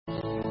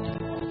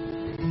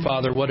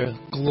Father, what a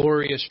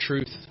glorious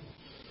truth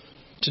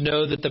to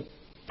know that the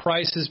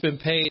price has been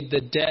paid,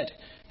 the debt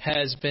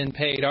has been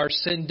paid. Our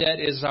sin debt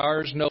is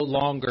ours no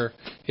longer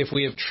if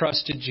we have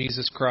trusted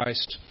Jesus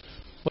Christ.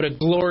 What a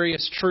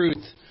glorious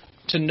truth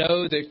to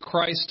know that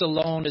Christ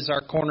alone is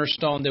our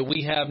cornerstone, that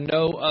we have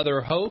no other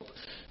hope,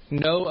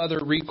 no other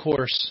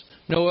recourse,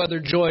 no other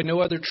joy, no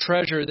other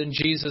treasure than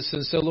Jesus.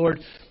 And so, Lord,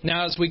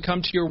 now as we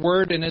come to your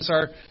word and as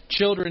our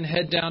children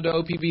head down to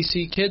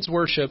OPBC Kids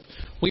Worship,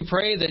 we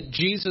pray that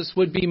Jesus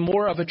would be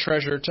more of a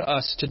treasure to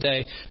us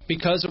today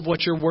because of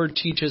what your word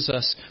teaches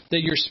us,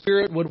 that your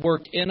Spirit would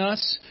work in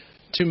us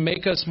to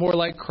make us more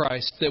like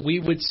Christ, that we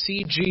would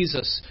see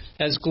Jesus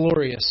as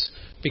glorious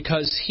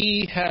because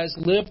he has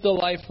lived the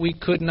life we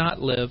could not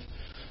live,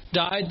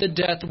 died the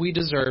death we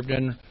deserved,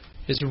 and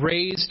is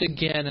raised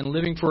again and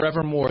living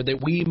forevermore,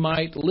 that we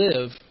might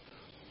live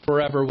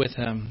forever with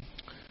him.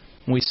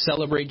 We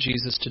celebrate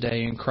Jesus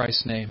today in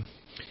Christ's name.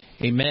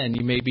 Amen.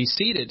 You may be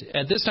seated.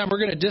 At this time, we're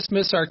going to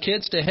dismiss our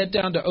kids to head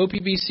down to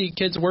OPBC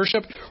Kids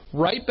Worship.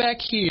 Right back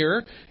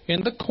here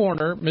in the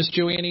corner, Miss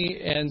Joanne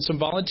and some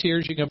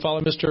volunteers. You can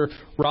follow Mr.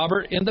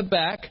 Robert in the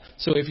back.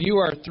 So if you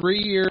are 3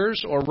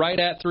 years or right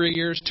at 3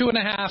 years,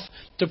 2.5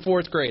 to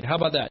 4th grade. How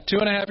about that?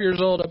 2.5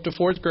 years old up to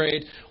 4th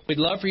grade. We'd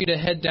love for you to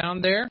head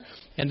down there,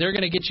 and they're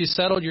going to get you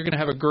settled. You're going to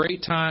have a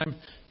great time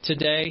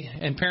today.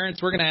 And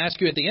parents, we're going to ask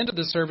you at the end of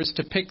the service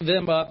to pick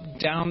them up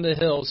down the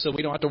hill so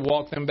we don't have to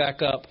walk them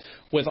back up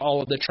with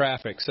all of the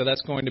traffic. So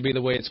that's going to be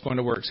the way it's going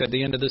to work. So at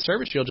the end of the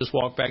service, you'll just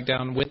walk back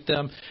down with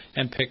them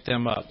and pick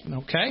them up.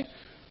 Okay?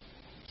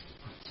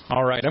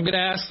 All right. I'm going to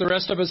ask the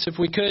rest of us, if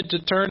we could, to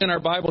turn in our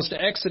Bibles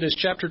to Exodus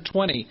chapter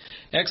 20.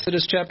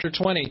 Exodus chapter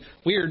 20.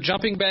 We are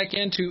jumping back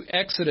into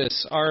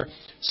Exodus, our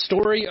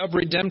Story of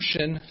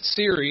Redemption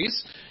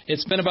series.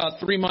 It's been about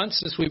 3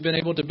 months since we've been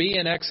able to be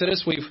in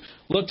Exodus. We've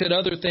looked at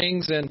other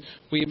things and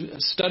we've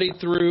studied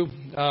through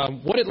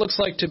what it looks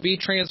like to be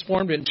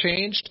transformed and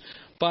changed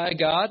by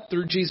God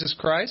through Jesus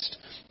Christ,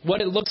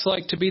 what it looks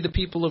like to be the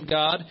people of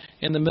God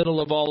in the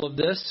middle of all of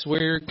this.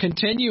 We're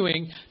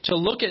continuing to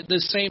look at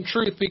this same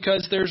truth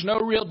because there's no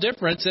real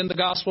difference in the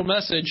gospel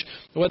message,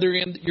 whether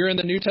you're in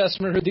the New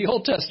Testament or the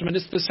Old Testament.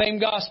 It's the same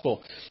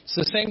gospel. It's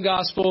the same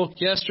gospel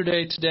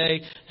yesterday, today,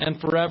 and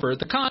forever.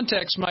 The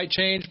context might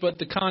change, but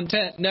the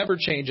content never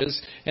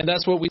changes, and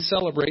that's what we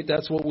celebrate.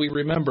 That's what we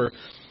remember.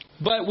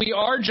 But we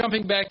are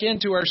jumping back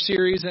into our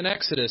series in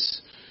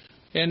Exodus.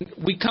 And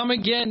we come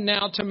again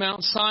now to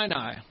Mount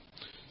Sinai.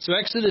 So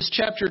Exodus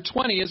chapter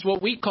 20 is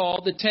what we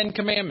call the Ten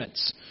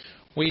Commandments.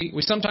 We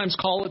sometimes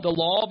call it the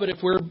law, but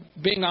if we're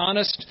being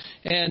honest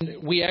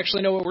and we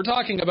actually know what we're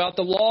talking about,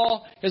 the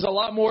law is a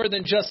lot more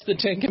than just the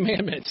Ten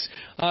Commandments.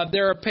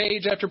 There are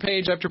page after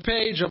page after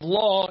page of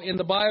law in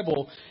the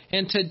Bible.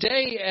 And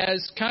today,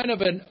 as kind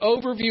of an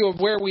overview of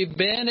where we've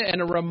been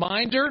and a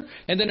reminder,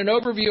 and then an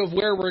overview of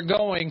where we're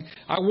going,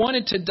 I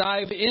wanted to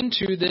dive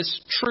into this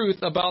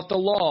truth about the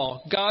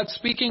law. God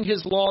speaking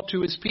his law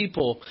to his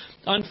people,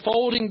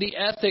 unfolding the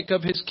ethic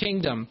of his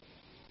kingdom.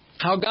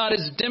 How God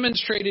is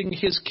demonstrating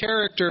his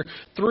character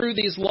through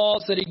these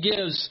laws that he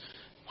gives.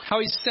 How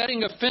he's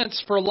setting a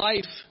fence for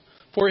life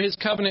for his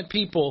covenant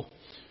people.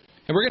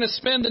 And we're going to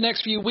spend the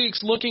next few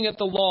weeks looking at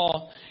the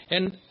law.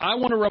 And I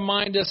want to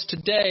remind us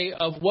today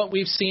of what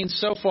we've seen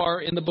so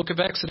far in the book of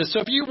Exodus. So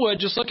if you would,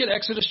 just look at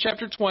Exodus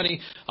chapter 20.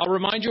 I'll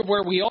remind you of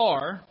where we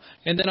are,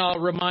 and then I'll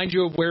remind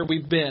you of where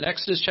we've been.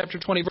 Exodus chapter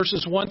 20,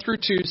 verses 1 through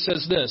 2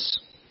 says this.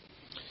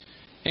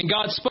 And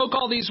God spoke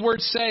all these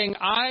words, saying,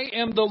 I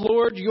am the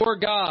Lord your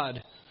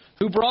God,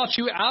 who brought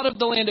you out of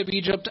the land of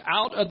Egypt,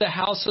 out of the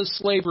house of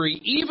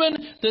slavery. Even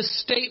the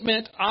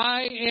statement,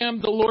 I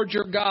am the Lord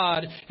your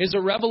God, is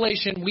a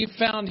revelation we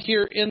found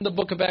here in the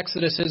book of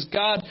Exodus. As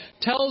God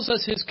tells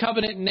us his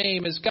covenant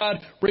name, as God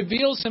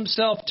reveals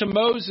himself to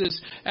Moses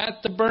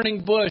at the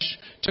burning bush,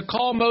 to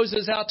call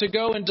Moses out to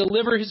go and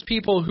deliver his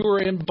people who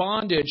are in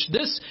bondage.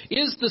 This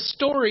is the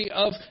story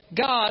of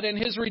God and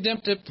his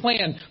redemptive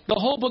plan. The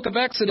whole book of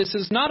Exodus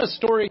is not a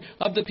story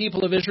of the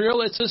people of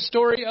Israel. It's a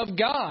story of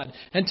God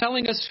and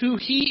telling us who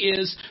he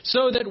is,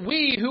 so that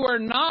we who are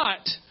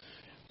not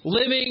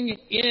living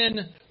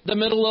in the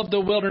middle of the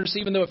wilderness,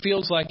 even though it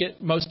feels like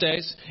it most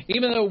days,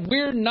 even though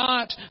we're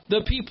not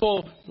the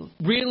people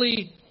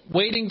really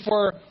waiting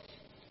for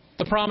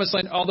the promised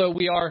land, although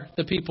we are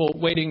the people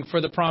waiting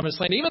for the promised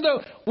land, even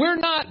though we're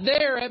not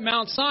there at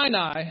Mount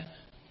Sinai,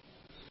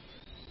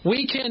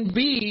 we can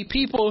be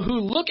people who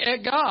look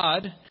at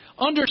God,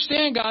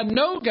 understand God,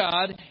 know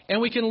God,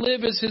 and we can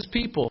live as his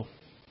people.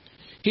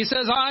 He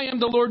says, I am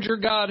the Lord your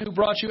God who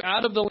brought you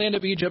out of the land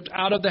of Egypt,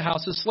 out of the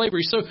house of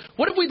slavery. So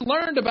what have we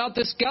learned about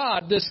this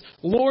God, this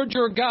Lord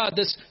your God,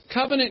 this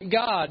covenant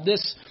God,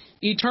 this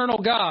eternal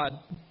God?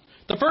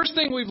 The first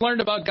thing we've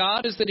learned about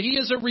God is that he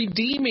is a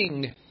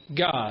redeeming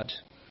God.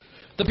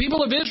 The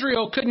people of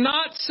Israel could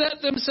not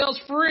set themselves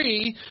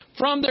free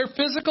from their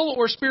physical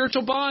or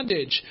spiritual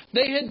bondage.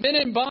 They had been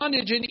in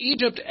bondage in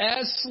Egypt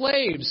as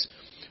slaves.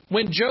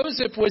 When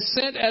Joseph was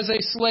sent as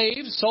a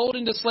slave, sold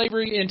into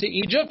slavery into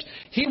Egypt,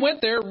 he went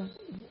there,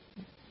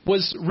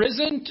 was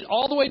risen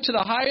all the way to the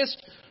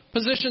highest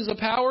positions of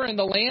power in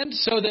the land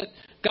so that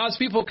God's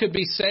people could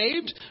be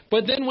saved.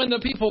 But then when the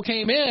people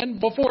came in,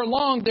 before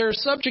long, they're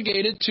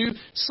subjugated to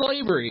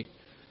slavery.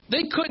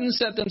 They couldn't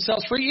set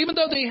themselves free, even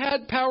though they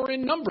had power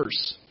in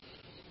numbers.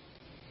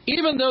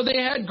 Even though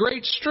they had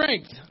great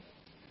strength.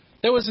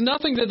 There was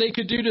nothing that they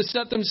could do to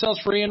set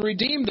themselves free and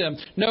redeem them.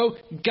 No,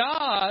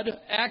 God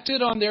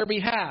acted on their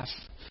behalf.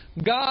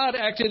 God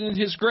acted in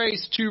His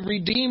grace to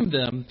redeem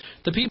them.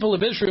 The people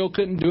of Israel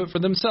couldn't do it for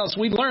themselves.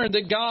 We learned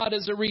that God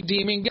is a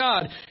redeeming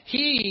God.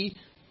 He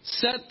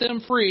set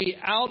them free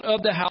out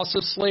of the house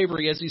of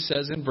slavery, as He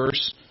says in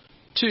verse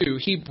 2.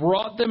 He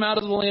brought them out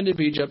of the land of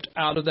Egypt,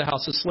 out of the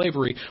house of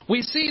slavery.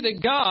 We see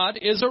that God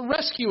is a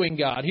rescuing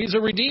God. He's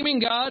a redeeming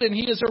God, and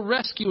He is a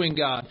rescuing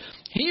God.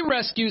 He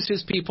rescues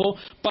His people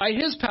by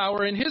His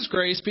power and His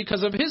grace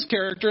because of His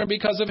character and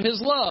because of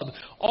His love.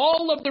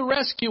 All of the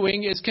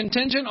rescuing is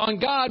contingent on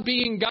God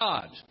being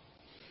God.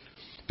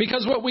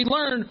 Because what we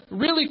learn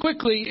really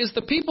quickly is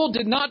the people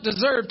did not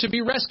deserve to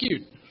be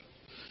rescued.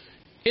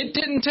 It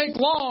didn't take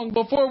long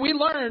before we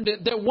learned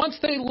that once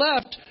they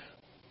left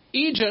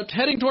Egypt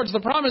heading towards the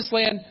promised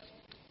land,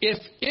 if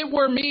it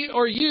were me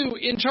or you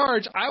in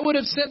charge, I would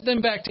have sent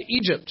them back to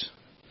Egypt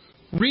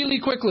really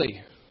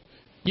quickly.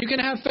 You can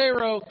have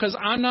Pharaoh, because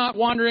I'm not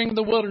wandering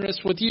the wilderness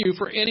with you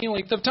for any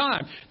length of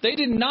time. They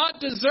did not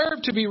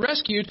deserve to be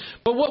rescued,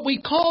 but what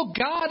we call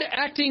God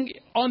acting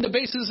on the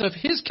basis of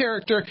His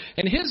character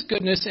and His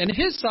goodness and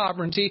His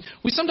sovereignty,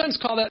 we sometimes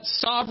call that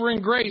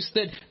sovereign grace,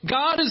 that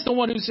God is the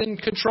one who's in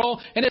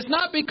control, and it's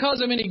not because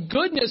of any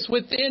goodness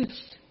within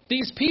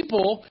these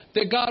people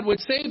that God would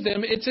save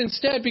them. It's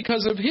instead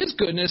because of His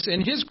goodness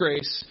and His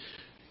grace.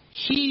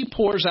 He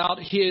pours out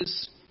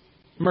His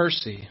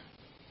mercy.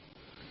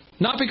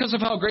 Not because of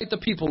how great the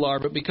people are,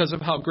 but because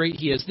of how great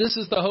He is. This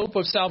is the hope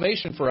of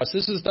salvation for us.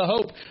 This is the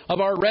hope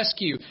of our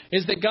rescue,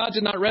 is that God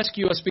did not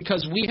rescue us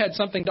because we had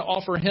something to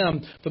offer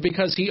Him, but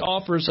because He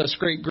offers us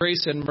great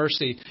grace and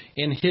mercy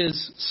in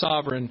His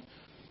sovereign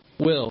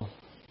will.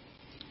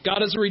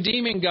 God is a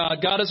redeeming God.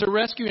 God is a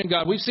rescuing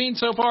God. We've seen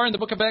so far in the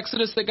book of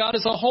Exodus that God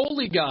is a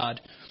holy God.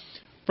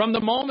 From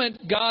the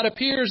moment God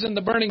appears in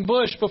the burning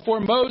bush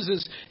before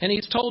Moses and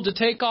he's told to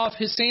take off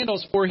his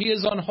sandals for he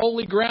is on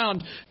holy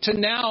ground, to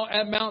now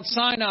at Mount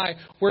Sinai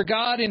where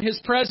God in His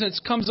presence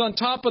comes on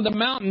top of the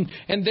mountain,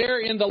 and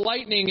there in the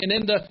lightning and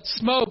in the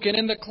smoke and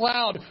in the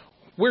cloud,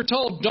 we're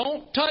told,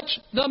 don't touch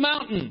the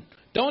mountain.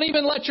 Don't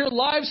even let your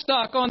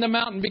livestock on the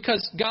mountain,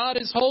 because God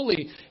is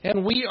holy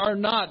and we are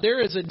not.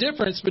 There is a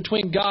difference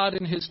between God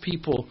and His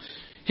people.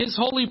 His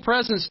holy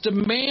presence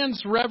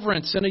demands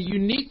reverence and a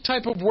unique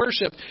type of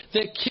worship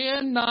that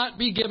cannot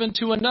be given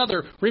to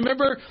another.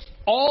 Remember,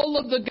 all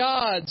of the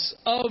gods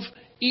of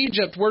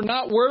Egypt were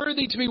not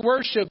worthy to be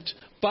worshipped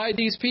by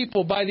these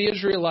people, by the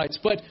Israelites.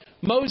 But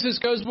Moses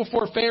goes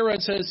before Pharaoh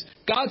and says,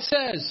 God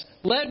says,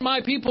 let my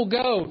people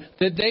go,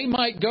 that they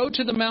might go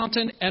to the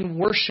mountain and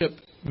worship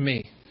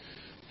me,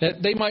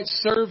 that they might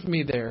serve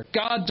me there.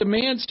 God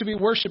demands to be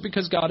worshipped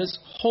because God is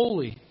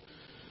holy.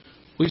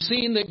 We've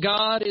seen that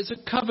God is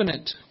a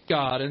covenant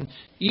God, and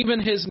even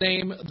His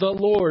name, the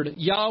Lord,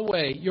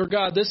 Yahweh, your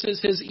God. This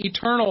is His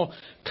eternal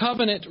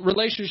covenant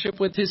relationship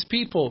with His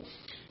people.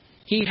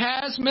 He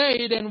has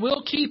made and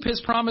will keep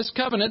His promised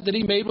covenant that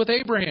He made with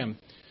Abraham.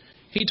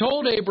 He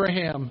told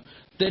Abraham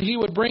that He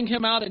would bring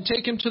him out and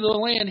take him to the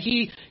land.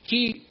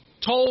 He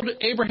told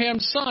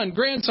Abraham's son,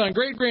 grandson,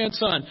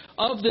 great-grandson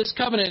of this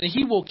covenant, and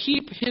He will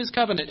keep His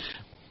covenant.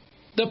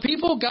 The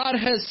people God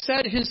has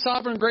set His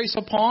sovereign grace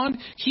upon,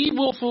 He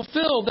will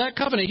fulfill that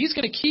covenant. He's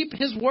going to keep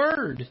His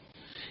word.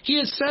 He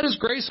has set His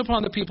grace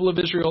upon the people of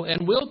Israel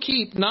and will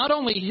keep not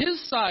only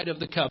His side of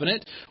the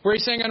covenant, where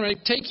He's saying, I'm going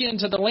to take you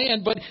into the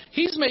land, but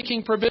He's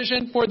making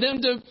provision for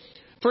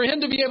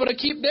Him to be able to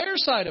keep their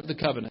side of the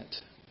covenant.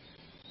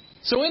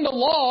 So in the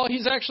law,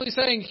 He's actually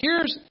saying,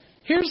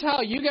 here's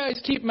how you guys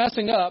keep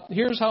messing up.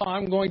 Here's how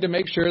I'm going to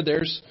make sure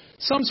there's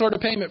some sort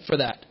of payment for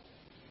that.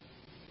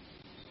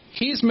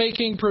 He's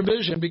making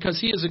provision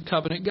because He is a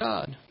covenant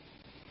God.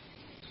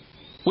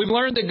 We've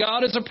learned that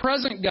God is a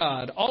present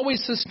God,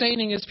 always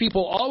sustaining His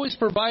people, always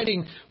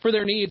providing for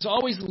their needs,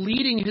 always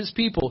leading His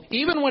people.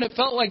 Even when it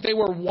felt like they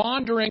were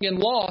wandering and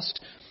lost,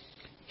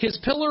 His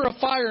pillar of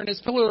fire and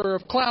His pillar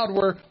of cloud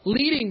were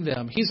leading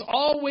them. He's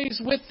always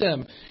with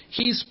them.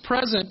 He's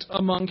present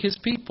among His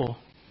people.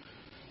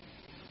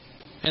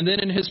 And then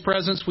in His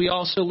presence, we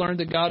also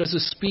learned that God is a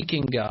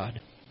speaking God.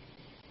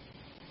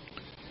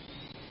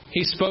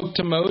 He spoke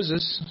to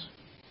Moses.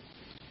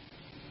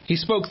 He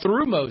spoke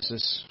through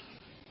Moses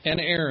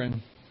and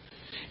Aaron.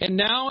 And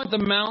now at the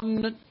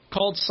mountain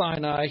called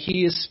Sinai,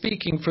 He is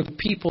speaking for the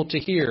people to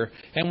hear.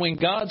 And when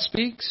God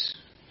speaks,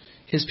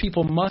 His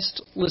people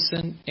must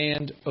listen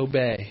and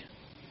obey.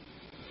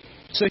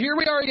 So here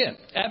we are again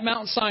at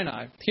Mount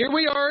Sinai. Here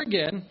we are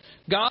again,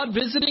 God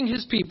visiting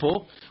His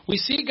people. We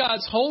see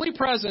God's holy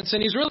presence,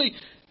 and He's really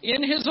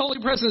in His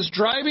holy presence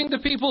driving the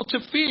people to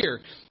fear.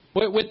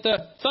 With the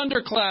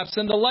thunderclaps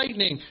and the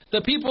lightning,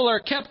 the people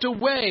are kept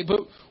away. But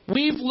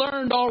we've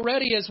learned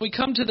already as we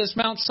come to this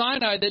Mount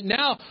Sinai that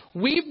now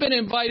we've been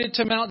invited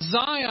to Mount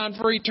Zion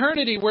for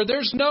eternity where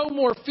there's no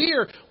more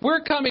fear.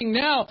 We're coming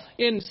now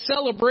in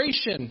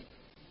celebration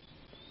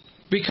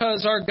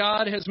because our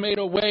God has made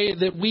a way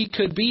that we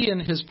could be in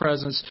His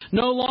presence.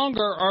 No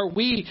longer are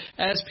we,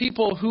 as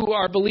people who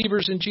are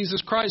believers in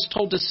Jesus Christ,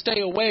 told to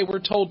stay away. We're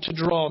told to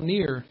draw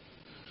near.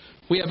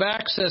 We have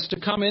access to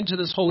come into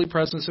this holy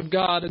presence of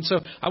God. And so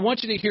I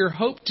want you to hear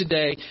hope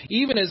today,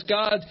 even as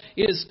God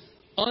is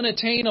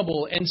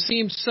unattainable and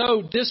seems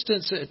so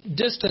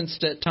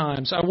distanced at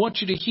times. I want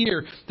you to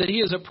hear that He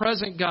is a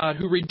present God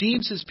who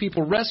redeems His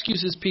people,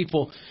 rescues His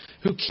people,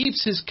 who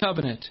keeps His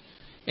covenant.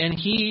 And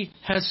He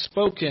has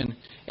spoken,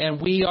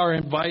 and we are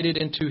invited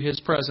into His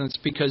presence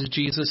because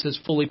Jesus has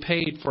fully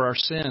paid for our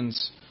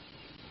sins.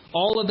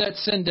 All of that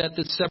sin debt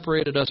that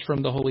separated us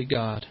from the holy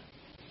God.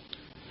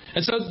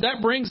 And so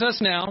that brings us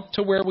now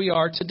to where we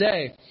are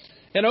today.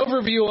 An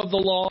overview of the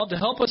law to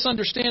help us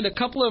understand a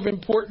couple of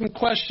important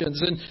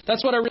questions. And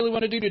that's what I really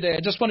want to do today.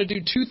 I just want to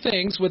do two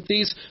things with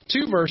these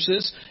two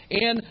verses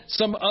and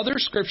some other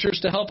scriptures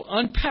to help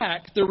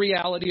unpack the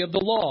reality of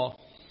the law.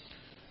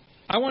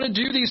 I want to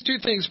do these two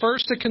things.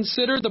 First, to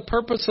consider the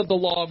purpose of the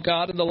law of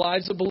God in the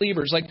lives of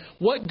believers. Like,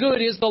 what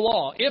good is the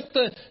law? If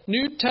the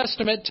New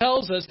Testament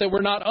tells us that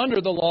we're not under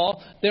the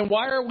law, then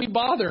why are we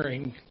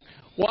bothering?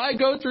 Why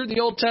go through the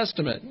Old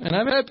Testament? And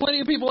I've had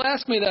plenty of people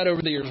ask me that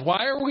over the years.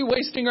 Why are we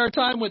wasting our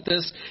time with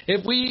this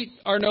if we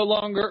are no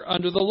longer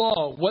under the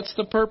law? What's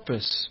the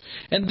purpose?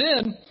 And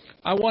then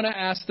I want to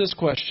ask this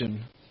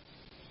question.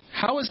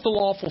 How is the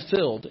law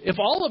fulfilled? If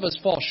all of us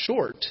fall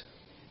short,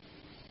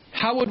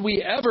 how would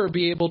we ever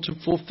be able to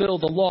fulfill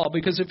the law?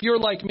 Because if you're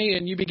like me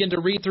and you begin to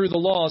read through the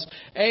laws,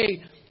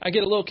 A, I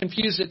get a little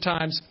confused at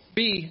times.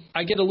 B,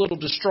 I get a little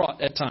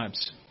distraught at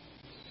times.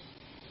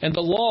 And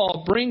the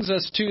law brings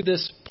us to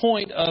this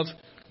point of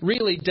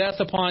really death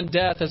upon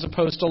death as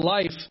opposed to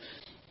life,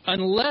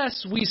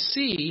 unless we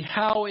see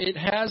how it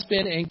has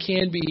been and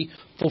can be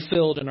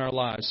fulfilled in our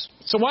lives.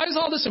 So why is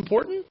all this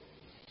important?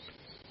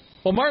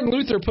 Well, Martin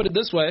Luther put it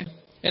this way,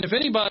 and if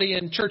anybody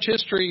in church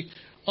history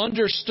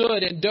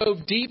understood and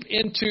dove deep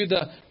into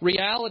the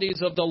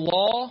realities of the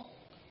law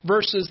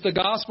versus the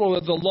gospel,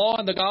 of the law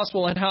and the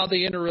gospel and how they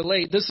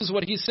interrelate, this is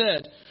what he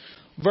said.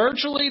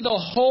 Virtually the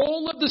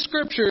whole of the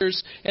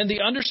scriptures and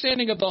the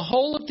understanding of the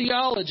whole of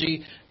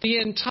theology, the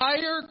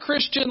entire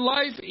Christian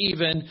life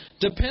even,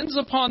 depends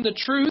upon the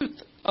truth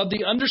of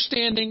the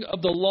understanding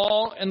of the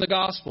law and the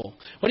gospel.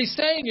 What he's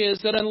saying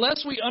is that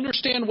unless we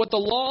understand what the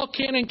law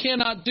can and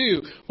cannot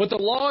do, what the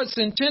law is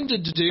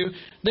intended to do,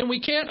 then we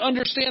can't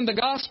understand the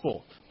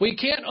gospel. We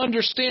can't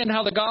understand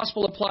how the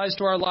gospel applies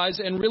to our lives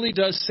and really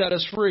does set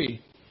us free.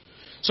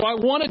 So I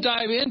want to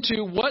dive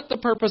into what the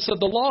purpose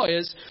of the law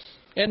is.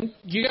 And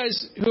you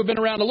guys who have been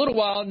around a little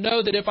while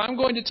know that if I'm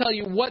going to tell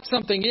you what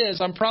something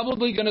is, I'm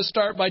probably going to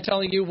start by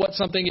telling you what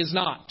something is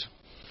not.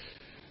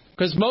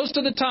 Because most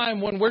of the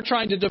time when we're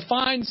trying to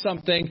define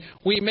something,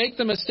 we make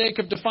the mistake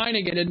of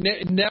defining it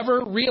and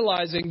never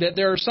realizing that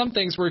there are some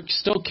things we're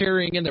still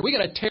carrying in there. We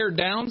got to tear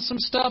down some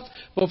stuff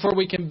before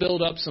we can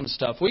build up some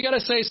stuff. We got to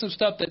say some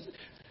stuff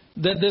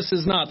that this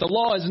is not. The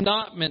law is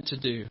not meant to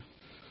do.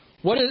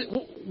 What is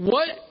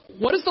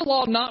the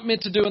law not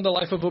meant to do in the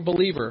life of a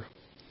believer?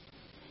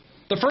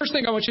 The first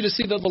thing I want you to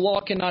see that the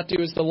law cannot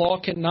do is the law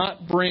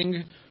cannot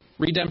bring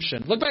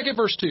redemption. Look back at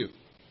verse 2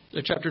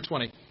 of chapter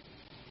 20.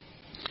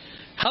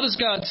 How does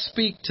God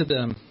speak to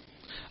them?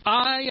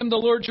 I am the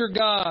Lord your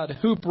God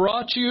who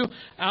brought you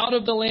out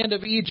of the land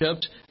of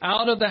Egypt,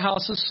 out of the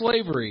house of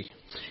slavery.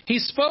 He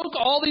spoke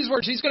all these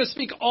words. He's going to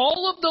speak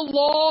all of the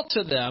law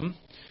to them,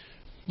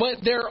 but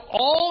they're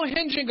all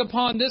hinging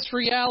upon this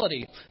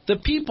reality. The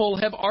people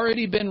have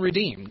already been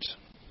redeemed.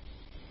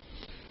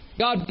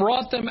 God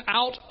brought them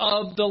out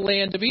of the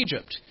land of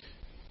Egypt.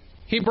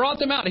 He brought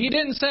them out. He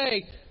didn't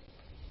say,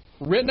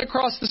 written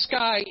across the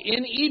sky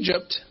in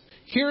Egypt,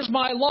 here's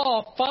my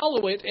law,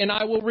 follow it, and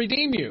I will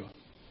redeem you.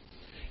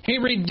 He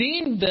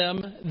redeemed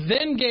them,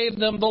 then gave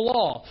them the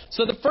law.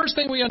 So the first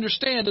thing we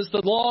understand is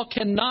the law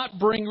cannot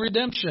bring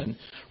redemption.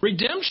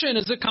 Redemption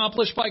is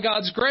accomplished by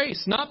God's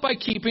grace, not by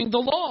keeping the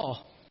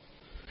law.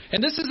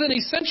 And this is an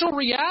essential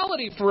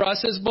reality for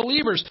us as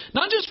believers,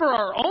 not just for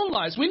our own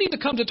lives. We need to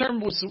come to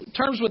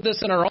terms with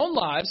this in our own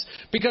lives,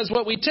 because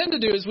what we tend to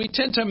do is we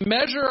tend to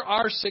measure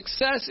our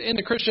success in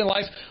the Christian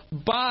life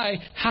by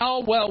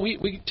how well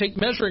we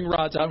take measuring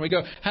rods out and we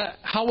go,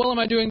 how well am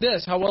I doing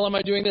this? How well am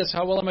I doing this?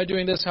 How well am I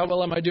doing this? How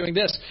well am I doing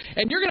this?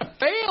 And you're going to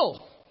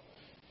fail.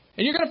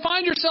 And you're going to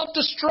find yourself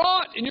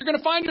distraught, and you're going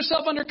to find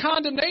yourself under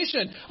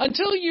condemnation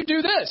until you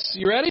do this.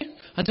 You ready?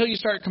 Until you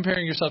start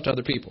comparing yourself to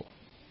other people.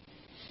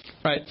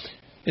 Right?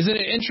 Isn't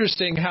it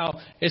interesting how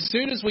as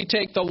soon as we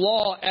take the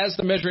law as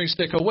the measuring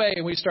stick away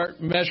and we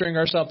start measuring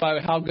ourselves by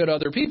how good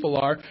other people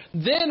are,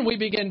 then we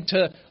begin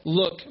to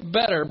look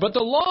better. But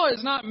the law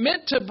is not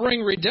meant to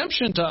bring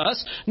redemption to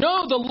us.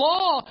 No, the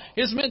law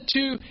is meant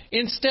to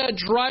instead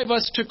drive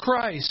us to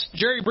Christ.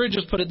 Jerry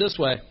Bridges put it this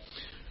way.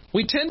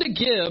 We tend to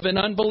give an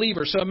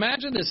unbeliever. So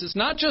imagine this. It's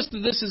not just that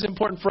this is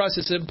important for us.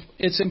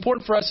 It's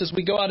important for us as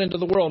we go out into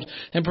the world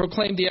and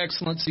proclaim the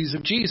excellencies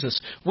of Jesus.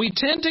 We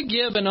tend to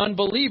give an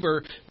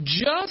unbeliever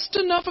just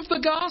enough of the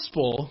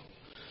gospel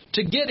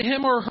to get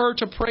him or her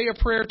to pray a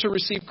prayer to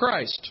receive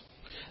Christ.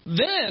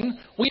 Then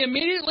we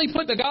immediately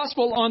put the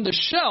gospel on the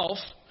shelf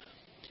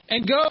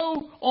and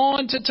go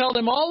on to tell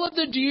them all of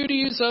the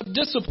duties of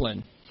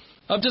discipline,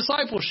 of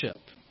discipleship.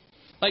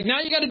 Like,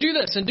 now you got to do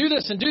this and do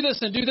this and do this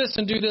and do this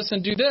and do this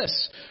and do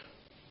this.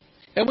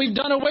 And we've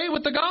done away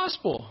with the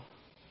gospel.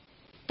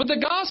 But the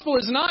gospel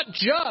is not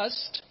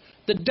just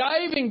the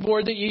diving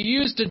board that you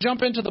use to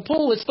jump into the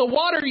pool. It's the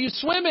water you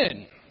swim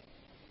in.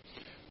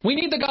 We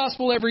need the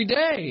gospel every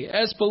day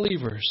as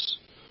believers.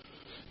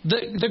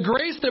 The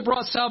grace that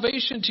brought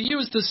salvation to you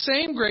is the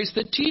same grace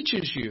that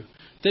teaches you,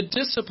 that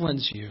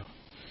disciplines you.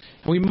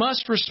 We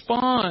must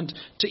respond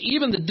to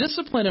even the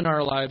discipline in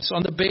our lives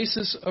on the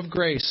basis of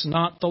grace,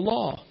 not the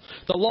law.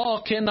 The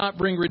law cannot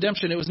bring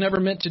redemption. It was never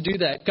meant to do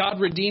that. God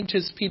redeemed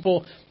His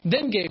people,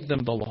 then gave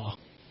them the law.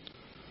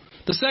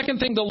 The second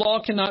thing the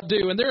law cannot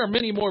do, and there are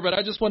many more, but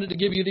I just wanted to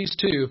give you these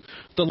two.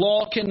 The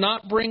law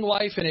cannot bring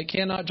life, and it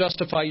cannot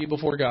justify you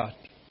before God.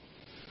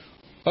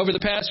 Over the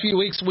past few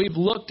weeks, we've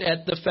looked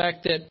at the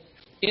fact that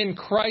in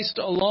Christ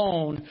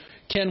alone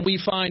can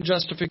we find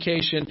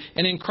justification,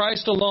 and in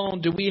Christ alone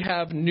do we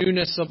have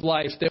newness of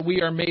life, that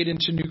we are made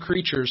into new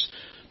creatures.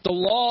 The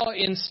law,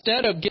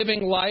 instead of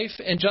giving life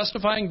and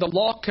justifying, the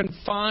law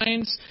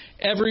confines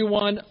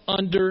everyone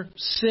under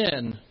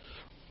sin.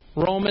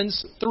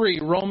 Romans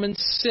 3,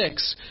 Romans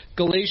 6,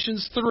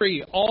 Galatians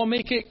 3, all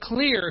make it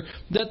clear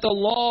that the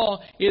law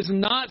is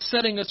not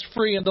setting us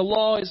free and the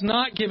law is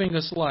not giving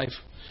us life.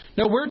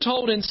 No, we're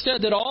told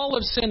instead that all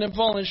have sinned and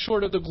fallen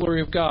short of the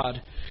glory of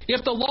God.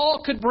 If the law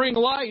could bring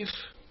life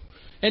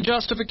and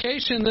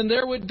justification, then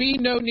there would be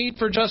no need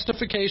for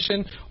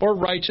justification or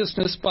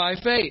righteousness by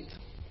faith.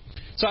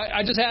 So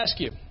I just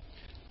ask you,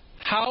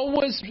 how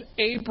was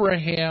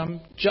Abraham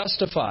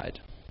justified?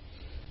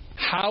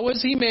 How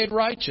was he made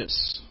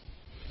righteous?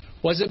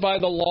 Was it by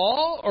the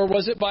law or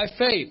was it by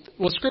faith?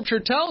 Well, Scripture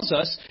tells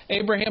us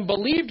Abraham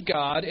believed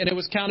God and it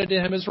was counted to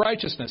him as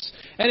righteousness.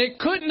 And it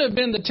couldn't have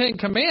been the Ten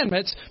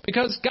Commandments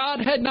because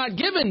God had not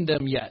given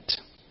them yet.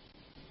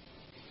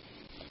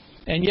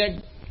 And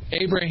yet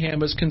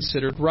Abraham was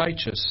considered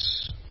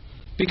righteous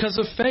because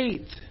of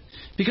faith,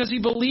 because he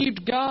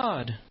believed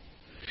God.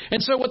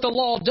 And so what the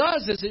law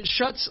does is it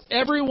shuts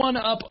everyone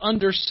up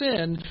under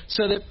sin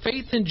so that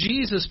faith in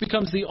Jesus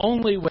becomes the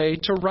only way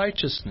to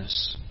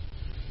righteousness.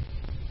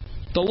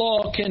 The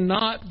law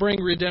cannot bring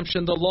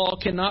redemption. The law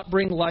cannot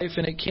bring life,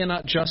 and it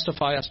cannot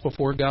justify us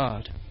before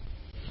God.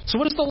 So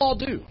what does the law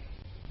do?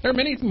 There are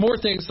many more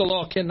things the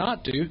law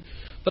cannot do,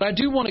 but I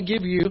do want to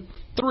give you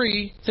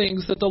 3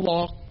 things that the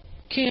law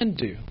can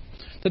do,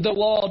 that the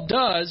law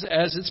does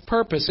as its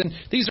purpose. And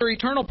these are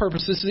eternal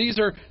purposes. These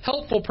are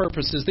helpful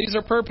purposes. These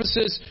are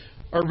purposes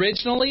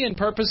originally and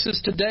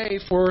purposes today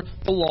for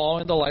the law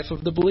and the life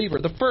of the believer.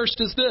 The first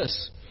is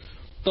this.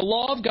 The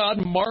law of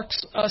God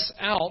marks us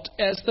out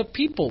as the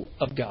people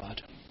of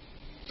God.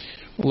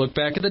 Look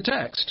back at the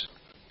text.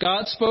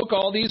 God spoke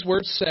all these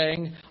words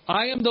saying,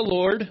 I am the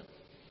Lord,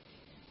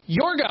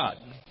 your God.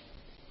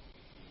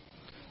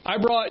 I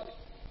brought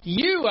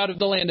you out of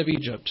the land of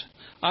Egypt.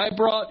 I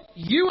brought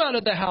you out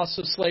of the house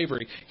of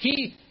slavery.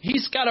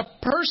 He's got a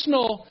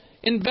personal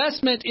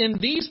investment in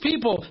these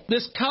people,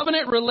 this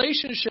covenant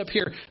relationship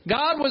here.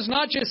 God was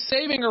not just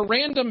saving a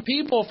random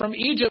people from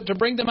Egypt to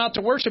bring them out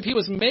to worship. He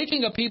was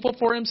making a people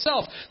for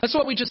Himself. That's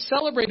what we just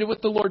celebrated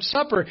with the Lord's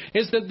Supper,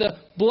 is that the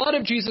blood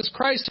of Jesus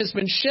Christ has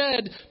been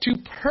shed to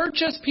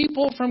purchase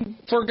people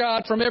for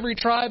God from every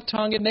tribe,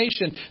 tongue, and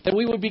nation, that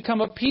we would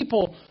become a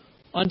people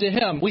unto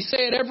Him. We say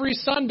it every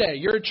Sunday.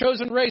 You're a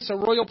chosen race, a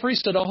royal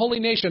priesthood, a holy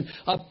nation,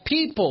 a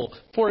people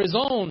for His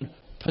own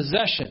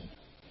possession.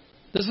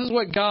 This is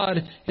what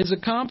God is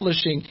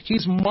accomplishing.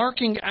 He's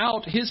marking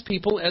out His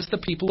people as the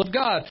people of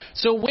God.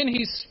 So when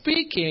He's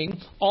speaking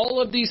all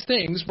of these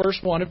things, verse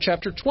 1 of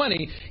chapter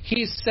 20,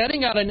 He's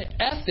setting out an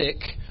ethic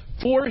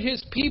for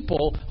His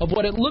people of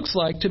what it looks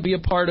like to be a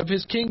part of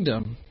His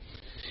kingdom.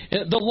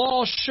 The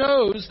law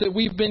shows that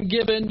we've been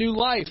given new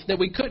life, that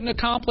we couldn't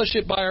accomplish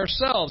it by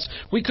ourselves.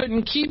 We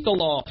couldn't keep the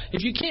law.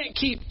 If you can't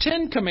keep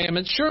 10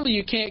 commandments, surely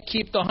you can't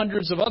keep the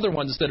hundreds of other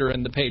ones that are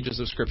in the pages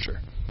of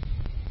Scripture.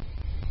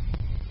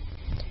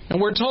 And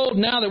we're told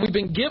now that we've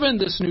been given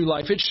this new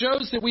life. It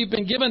shows that we've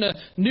been given a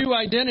new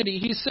identity.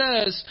 He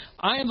says,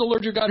 I am the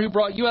Lord your God who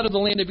brought you out of the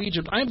land of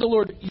Egypt. I am the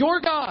Lord your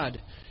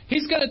God.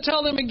 He's going to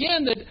tell them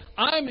again that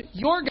I'm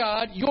your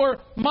God,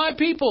 you're my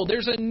people.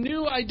 There's a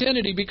new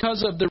identity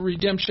because of the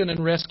redemption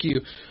and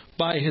rescue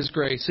by His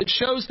grace. It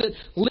shows that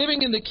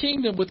living in the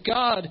kingdom with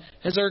God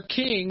as our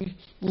King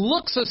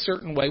looks a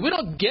certain way. We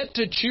don't get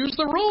to choose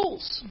the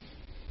rules.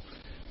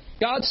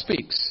 God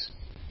speaks.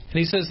 And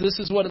He says this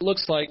is what it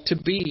looks like to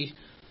be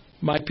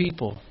my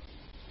people.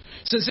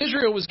 Since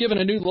Israel was given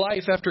a new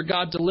life after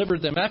God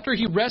delivered them, after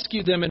He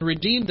rescued them and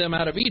redeemed them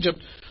out of Egypt,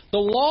 the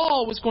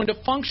law was going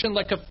to function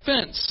like a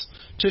fence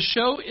to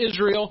show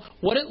Israel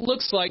what it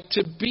looks like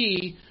to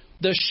be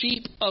the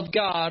sheep of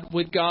God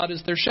with God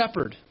as their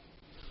shepherd.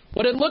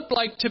 What it looked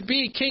like to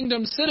be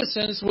kingdom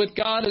citizens with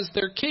God as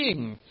their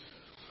king.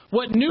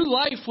 What new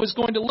life was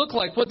going to look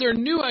like. What their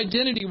new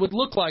identity would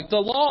look like. The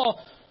law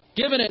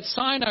given at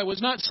Sinai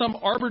was not some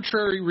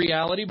arbitrary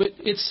reality, but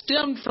it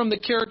stemmed from the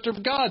character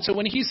of God. So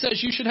when He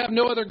says you should have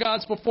no other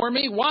gods before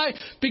me, why?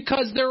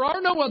 Because there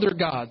are no other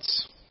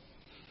gods.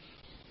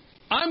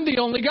 I'm the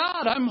only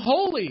God. I'm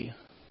holy.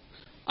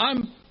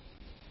 I'm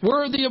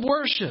worthy of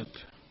worship.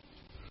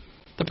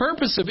 The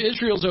purpose of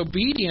Israel's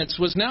obedience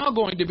was now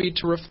going to be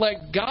to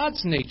reflect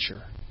God's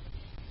nature,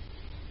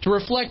 to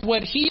reflect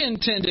what He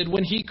intended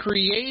when He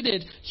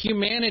created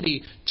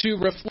humanity, to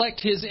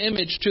reflect His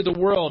image to the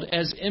world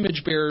as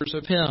image bearers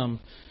of Him.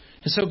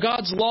 And so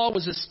God's law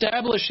was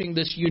establishing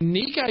this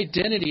unique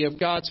identity of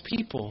God's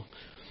people.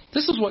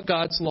 This is what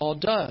God's law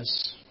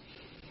does.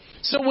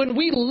 So when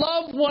we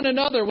love one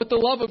another with the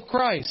love of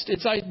Christ,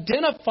 it's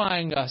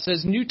identifying us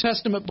as New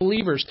Testament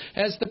believers,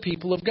 as the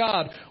people of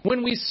God.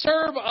 When we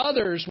serve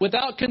others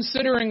without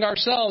considering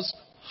ourselves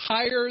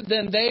higher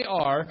than they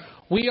are,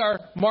 we are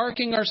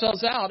marking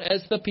ourselves out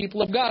as the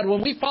people of God.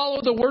 When we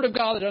follow the Word of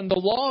God and the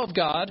law of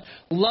God,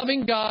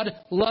 loving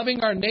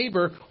our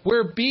neighbor,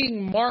 we're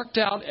being marked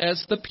out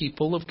as the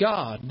people of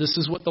God. This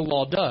is what the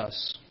law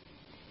does.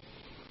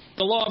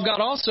 The law of God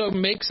also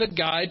makes a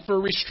guide for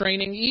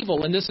restraining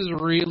evil, and this is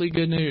really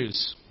good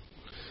news.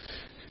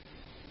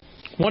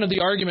 One of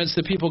the arguments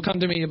that people come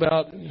to me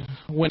about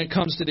when it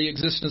comes to the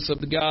existence of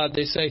the God,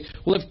 they say,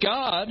 well, if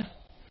God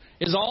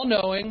is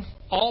all-knowing,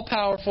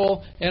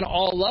 all-powerful, and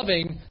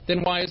all-loving,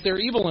 then why is there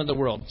evil in the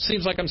world?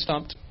 Seems like I'm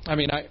stumped. I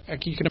mean,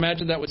 you can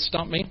imagine that would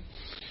stump me.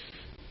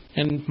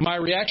 And my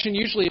reaction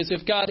usually is,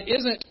 if God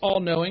isn't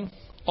all-knowing,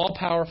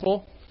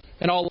 all-powerful,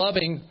 and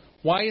all-loving,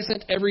 why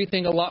isn't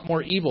everything a lot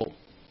more evil?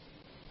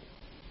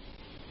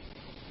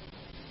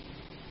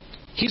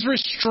 He's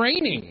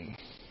restraining.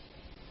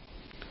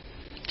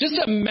 Just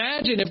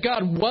imagine if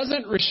God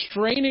wasn't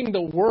restraining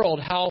the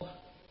world,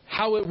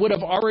 how it would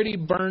have already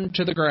burned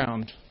to the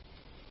ground.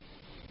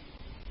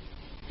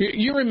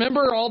 You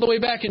remember all the way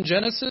back in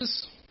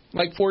Genesis,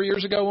 like 4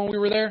 years ago when we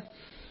were there?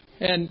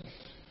 And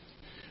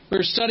we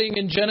were studying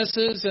in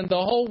Genesis, and the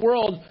whole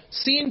world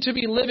seemed to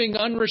be living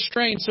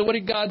unrestrained. So what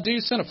did God do?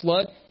 Sent a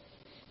flood.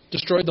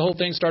 Destroyed the whole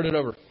thing, started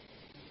over.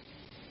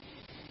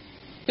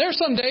 There are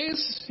some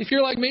days, if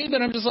you're like me,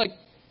 that I'm just like,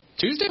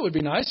 Tuesday would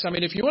be nice. I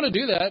mean, if you want to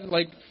do that,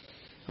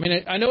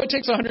 I know it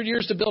takes 100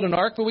 years to build an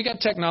ark, but we got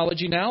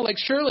technology now. Like,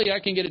 surely I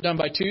can get it done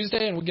by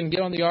Tuesday, and we can get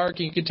on the ark,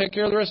 and you can take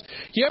care of the rest.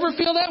 You ever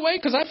feel that way?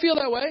 Because I feel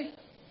that way.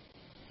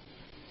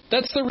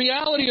 That's the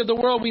reality of the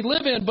world we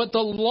live in, but the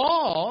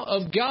law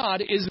of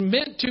God is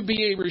meant to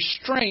be a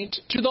restraint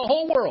to the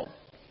whole world.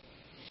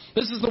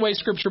 This is the way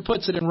Scripture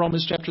puts it in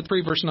Romans chapter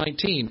 3, verse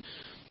 19.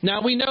 Now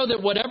we know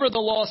that whatever the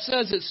law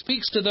says, it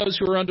speaks to those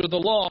who are under the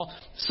law,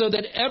 so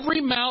that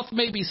every mouth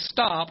may be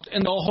stopped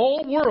and the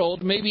whole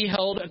world may be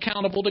held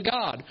accountable to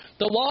God.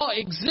 The law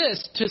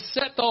exists to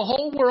set the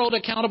whole world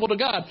accountable to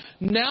God.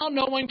 Now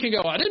no one can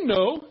go, I didn't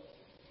know.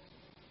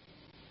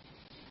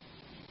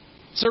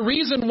 It's a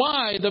reason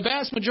why the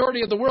vast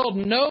majority of the world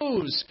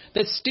knows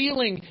that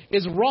stealing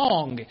is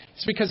wrong.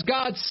 It's because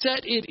God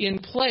set it in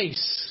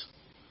place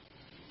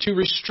to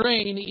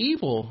restrain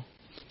evil.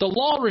 The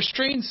law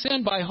restrains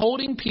sin by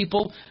holding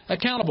people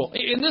accountable.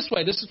 In this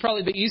way, this is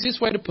probably the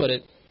easiest way to put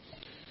it.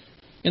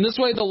 In this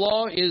way, the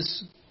law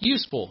is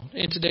useful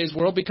in today's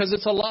world because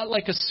it's a lot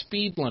like a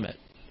speed limit.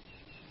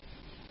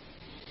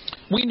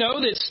 We know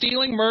that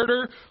stealing,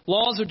 murder,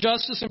 laws of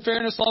justice and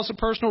fairness, laws of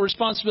personal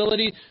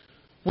responsibility,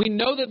 we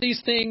know that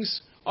these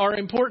things are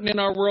important in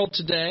our world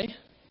today.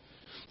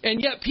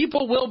 And yet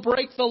people will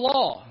break the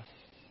law.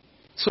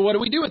 So what do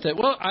we do with it?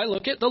 Well, I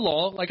look at the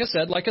law, like I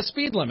said, like a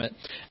speed limit.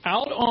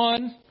 Out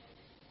on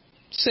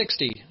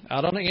 60,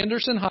 out on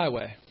Anderson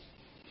Highway,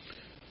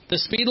 the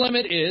speed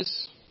limit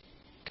is,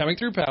 coming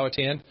through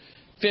Powhatan,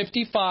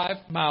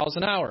 55 miles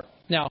an hour.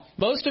 Now,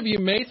 most of you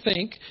may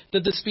think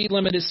that the speed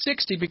limit is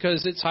 60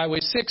 because it's Highway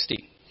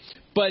 60.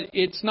 But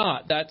it's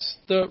not. That's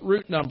the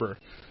route number.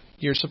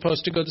 You're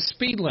supposed to go the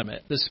speed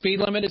limit. The speed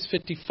limit is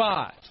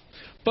 55.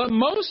 But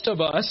most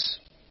of us,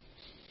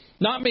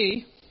 not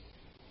me,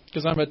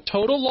 because I'm a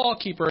total law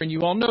keeper, and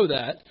you all know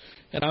that,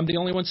 and I'm the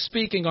only one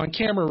speaking on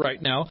camera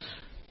right now.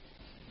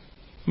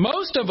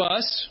 Most of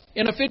us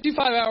in a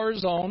 55-hour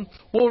zone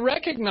will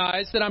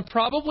recognize that I'm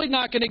probably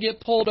not going to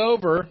get pulled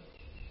over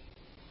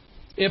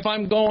if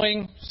I'm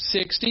going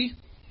 60,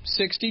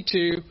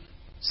 62,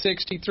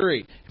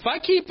 63. If I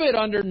keep it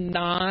under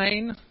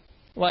 9,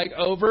 like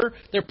over,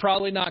 they're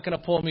probably not going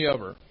to pull me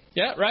over.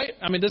 Yeah, right?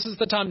 I mean, this is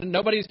the time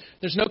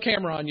there's no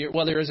camera on you.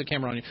 Well, there is a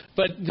camera on you.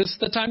 But this is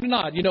the time to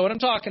nod. You know what I'm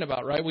talking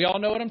about, right? We all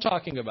know what I'm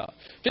talking about.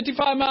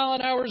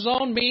 55-mile-an-hour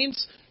zone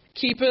means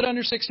keep it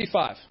under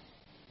 65.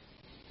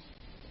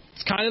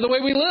 It's kind of the way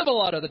we live a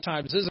lot of the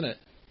times, isn't it?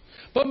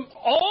 But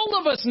all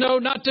of us know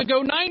not to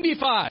go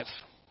 95.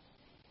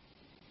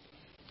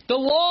 The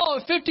law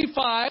of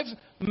 55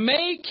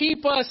 may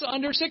keep us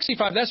under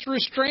 65. That's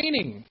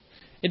restraining.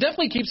 It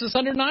definitely keeps us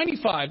under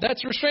 95.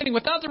 That's restraining.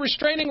 Without the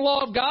restraining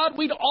law of God,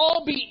 we'd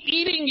all be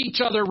eating each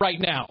other right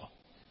now.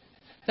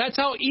 That's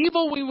how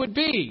evil we would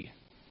be.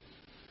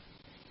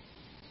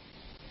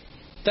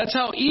 That's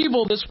how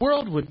evil this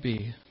world would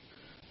be.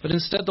 But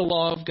instead, the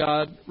law of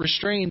God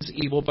restrains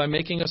evil by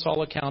making us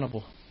all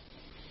accountable.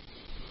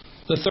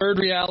 The third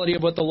reality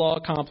of what the law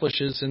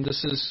accomplishes, and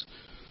this is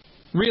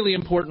really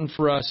important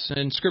for us,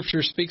 and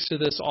Scripture speaks to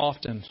this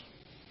often,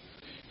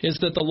 is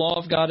that the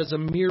law of God is a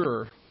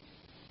mirror.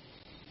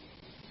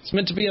 It's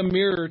meant to be a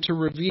mirror to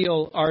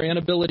reveal our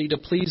inability to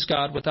please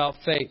God without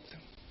faith.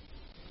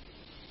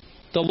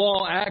 The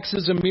law acts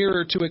as a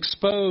mirror to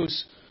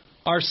expose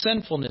our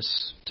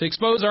sinfulness, to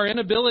expose our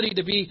inability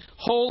to be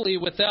holy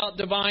without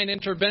divine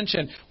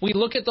intervention. We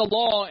look at the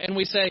law and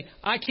we say,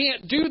 I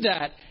can't do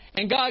that.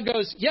 And God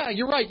goes, yeah,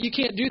 you're right, you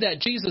can't do that.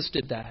 Jesus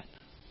did that.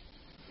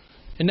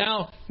 And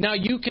now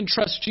you can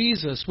trust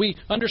Jesus. We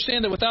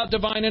understand that without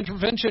divine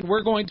intervention,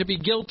 we're going to be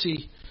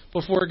guilty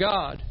before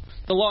God.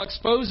 The law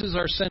exposes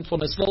our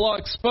sinfulness. The law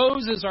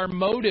exposes our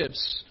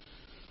motives.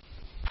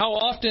 How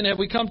often have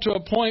we come to a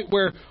point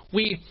where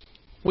we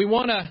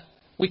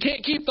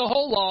can't keep the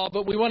whole law,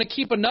 but we want to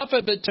keep enough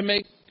of it to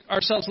make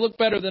ourselves look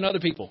better than other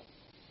people?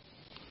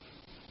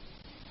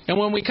 And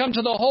when we come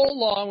to the whole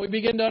law and we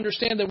begin to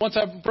understand that once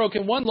I've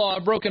broken one law,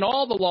 I've broken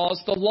all the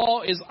laws, the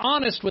law is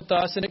honest with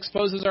us and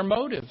exposes our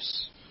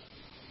motives.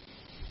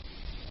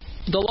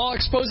 The law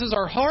exposes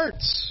our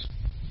hearts.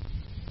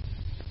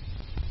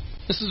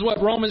 This is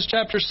what Romans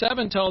chapter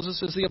 7 tells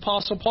us as the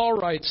Apostle Paul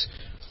writes.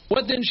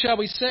 What then shall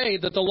we say?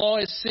 That the law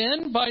is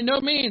sin? By no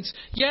means.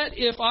 Yet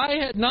if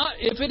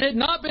it had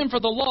not been for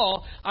the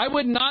law, I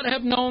would not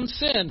have known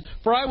sin.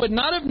 For I would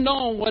not have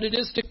known what it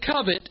is to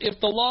covet if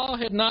the law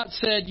had not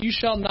said, you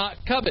shall not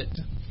covet.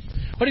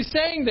 What he's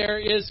saying there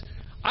is,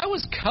 I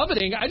was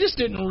coveting. I just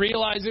didn't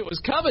realize it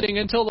was coveting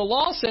until the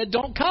law said,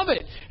 don't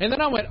covet. And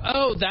then I went,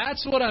 oh,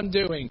 that's what I'm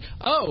doing.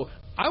 Oh,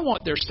 I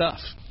want their stuff.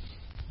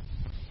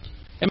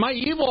 And my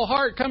evil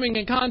heart coming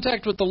in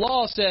contact with the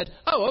law said,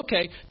 oh,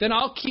 okay, then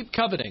I'll keep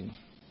coveting.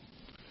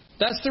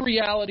 That's the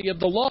reality of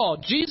the law.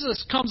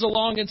 Jesus comes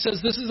along and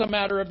says this is a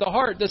matter of the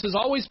heart. This has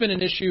always been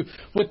an issue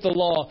with the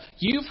law.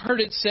 You've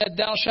heard it said,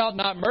 thou shalt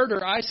not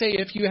murder. I say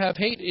if you have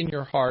hate in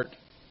your heart.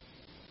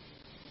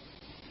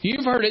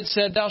 You've heard it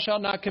said, thou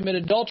shalt not commit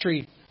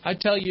adultery. I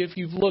tell you, if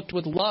you've looked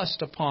with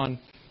lust upon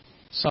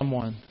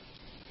someone.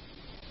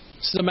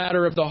 This is a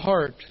matter of the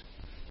heart.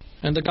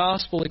 And the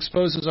gospel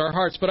exposes our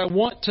hearts. But I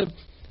want to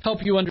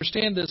help you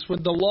understand this.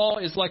 When the law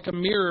is like a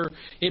mirror,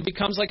 it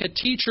becomes like a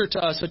teacher to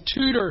us, a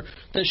tutor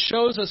that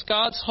shows us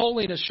God's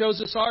holiness,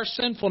 shows us our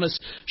sinfulness,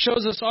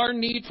 shows us our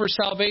need for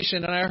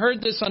salvation. And I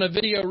heard this on a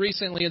video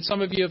recently, and some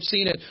of you have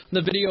seen it.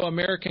 The video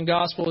American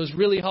Gospel is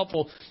really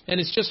helpful, and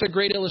it's just a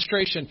great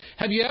illustration.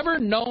 Have you ever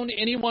known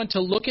anyone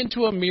to look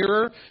into a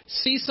mirror,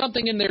 see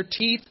something in their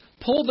teeth,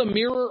 pull the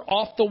mirror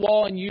off the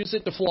wall and use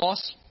it to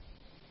floss?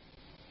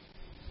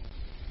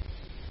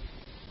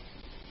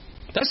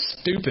 That's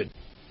stupid.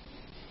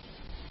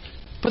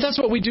 But that's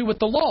what we do with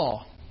the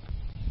law.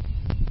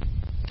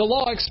 The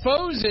law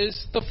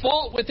exposes the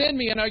fault within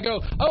me, and I go,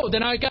 oh,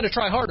 then I got to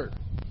try harder.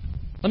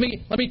 Let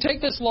me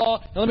take this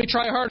law and let me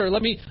try harder.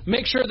 Let me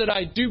make sure that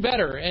I do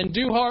better and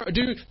do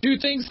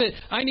things that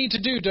I need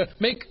to do to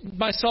make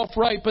myself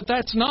right. But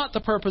that's not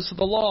the purpose of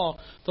the law.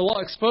 The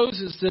law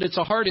exposes that it's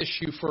a heart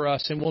issue for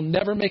us, and we'll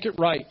never make it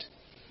right.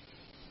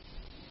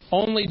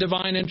 Only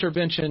divine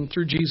intervention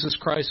through Jesus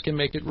Christ can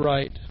make it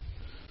right.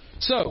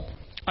 So,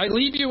 I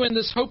leave you in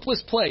this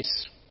hopeless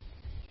place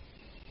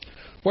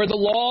where the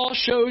law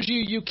shows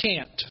you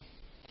can't.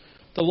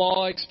 The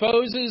law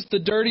exposes the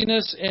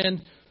dirtiness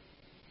and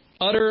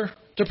utter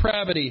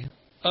depravity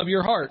of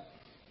your heart.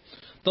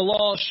 The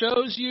law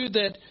shows you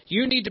that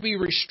you need to be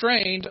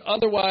restrained,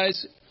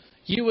 otherwise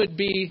you would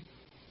be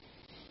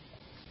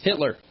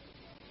Hitler.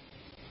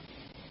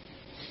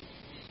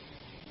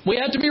 We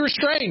had to be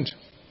restrained.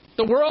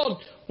 The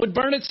world would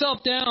burn itself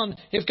down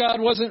if God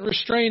wasn't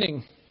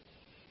restraining.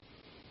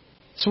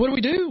 So what do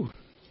we do?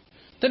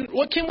 Then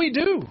what can we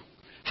do?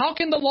 How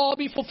can the law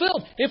be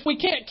fulfilled? If we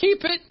can't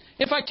keep it,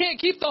 if I can't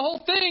keep the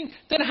whole thing,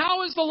 then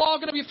how is the law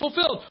going to be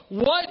fulfilled?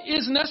 What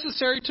is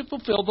necessary to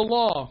fulfill the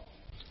law?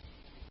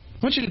 I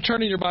want you to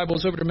turn in your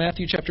Bibles over to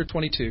Matthew chapter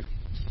 22.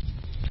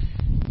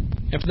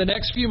 And for the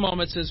next few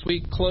moments as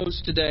we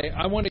close today,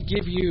 I want to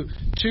give you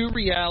two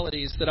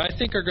realities that I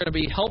think are going to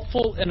be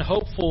helpful and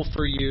hopeful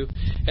for you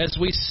as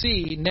we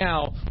see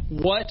now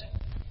what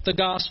the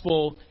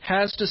gospel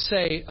has to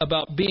say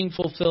about being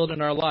fulfilled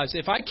in our lives.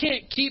 If I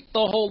can't keep the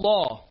whole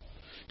law,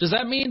 does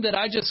that mean that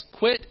I just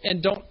quit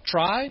and don't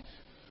try?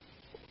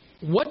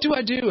 What do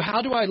I do?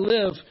 How do I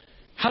live?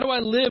 How do I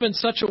live in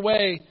such a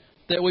way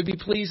that would be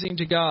pleasing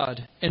to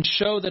God and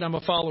show that I'm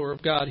a follower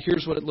of God?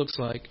 Here's what it looks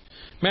like.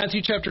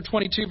 Matthew chapter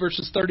 22,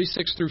 verses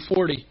 36 through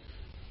 40.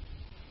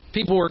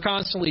 People were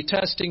constantly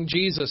testing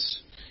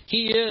Jesus.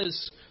 He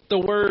is the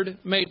Word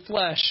made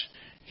flesh.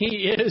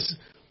 He is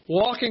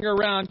walking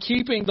around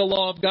keeping the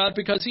law of God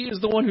because He is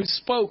the one who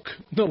spoke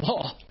the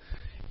law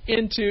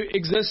into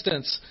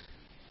existence.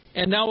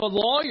 And now a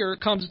lawyer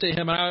comes to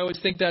him, and I always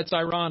think that's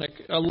ironic.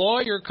 A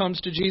lawyer comes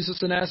to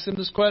Jesus and asks him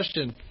this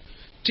question,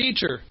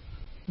 Teacher,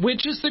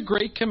 which is the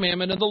great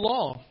commandment of the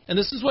law? And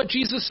this is what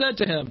Jesus said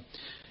to him.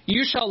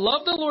 You shall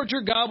love the Lord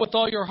your God with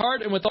all your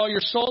heart and with all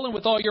your soul and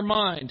with all your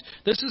mind.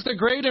 This is the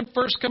great and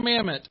first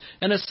commandment.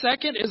 And a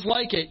second is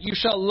like it. You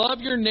shall love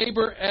your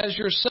neighbor as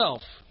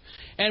yourself.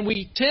 And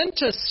we tend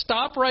to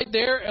stop right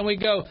there and we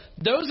go,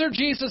 those are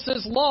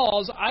Jesus'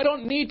 laws. I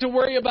don't need to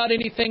worry about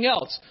anything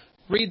else.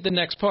 Read the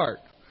next part.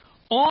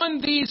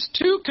 On these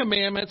two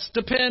commandments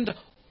depend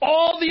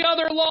all the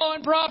other law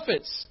and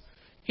prophets.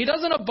 He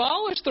doesn't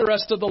abolish the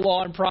rest of the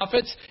law and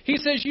prophets. He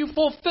says you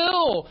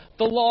fulfill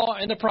the law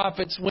and the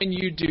prophets when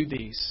you do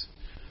these.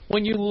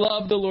 When you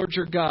love the Lord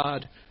your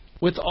God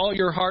with all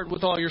your heart,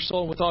 with all your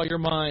soul, with all your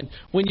mind.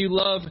 When you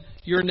love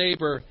your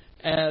neighbor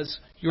as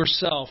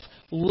yourself.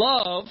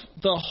 Love,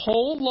 the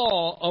whole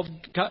law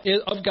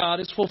of God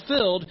is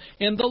fulfilled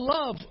in the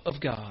love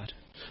of God.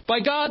 By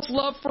God's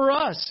love for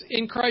us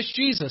in Christ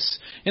Jesus.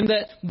 And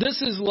that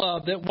this is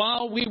love, that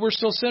while we were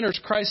still sinners,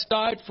 Christ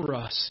died for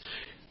us.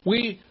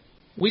 We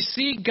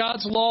see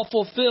God's law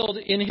fulfilled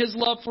in His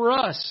love for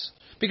us.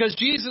 Because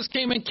Jesus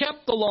came and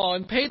kept the law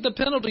and paid the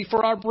penalty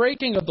for our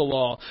breaking of the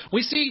law.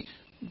 We see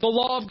the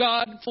law of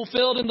God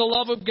fulfilled in the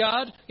love of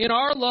God, in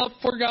our love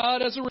for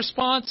God as a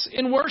response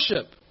in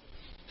worship.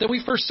 That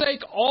we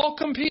forsake all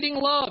competing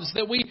loves,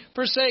 that we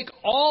forsake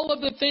all of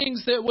the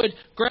things that would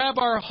grab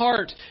our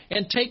heart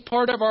and take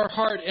part of our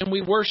heart, and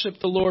we worship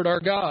the Lord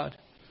our God.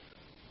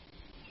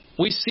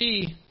 We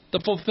see the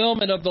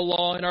fulfillment of the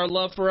law in our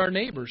love for our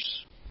neighbors.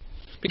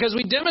 Because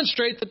we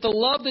demonstrate that the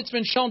love that's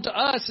been shown to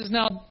us is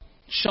now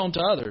shown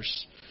to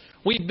others.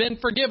 We've been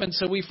forgiven,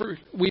 so we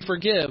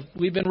forgive.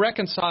 We've been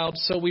reconciled,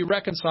 so we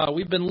reconcile.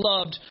 We've been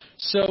loved,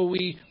 so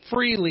we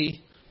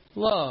freely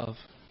love.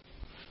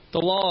 The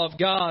law of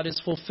God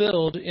is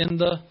fulfilled in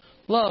the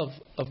love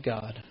of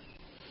God.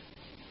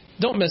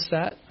 Don't miss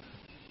that.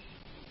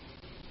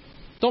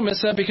 Don't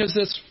miss that, because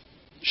this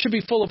should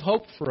be full of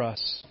hope for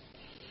us.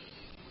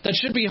 That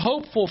should be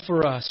hopeful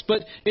for us.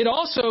 But it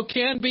also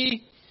can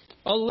be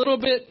a little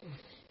bit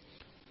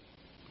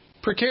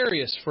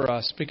precarious for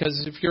us,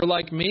 because if you're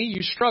like me,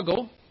 you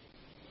struggle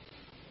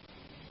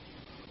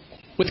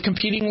with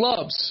competing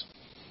loves.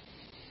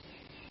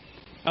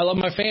 I love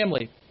my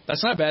family.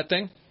 That's not a bad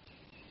thing.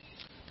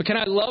 But can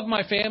I love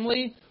my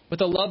family with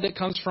a love that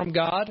comes from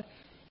God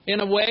in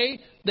a way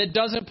that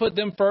doesn't put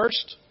them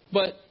first,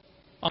 but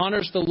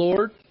honors the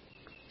Lord?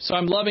 So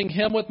I'm loving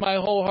Him with my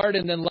whole heart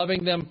and then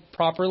loving them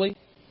properly.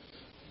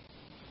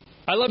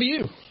 I love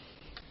you.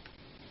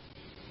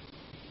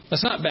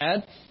 That's not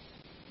bad.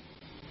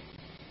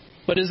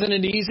 But isn't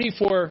it easy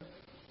for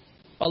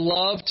a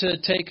love to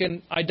take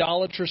an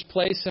idolatrous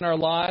place in our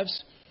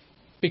lives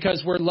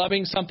because we're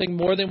loving something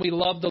more than we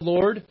love the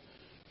Lord?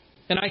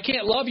 And I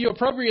can't love you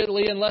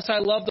appropriately unless I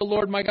love the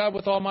Lord my God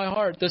with all my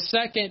heart. The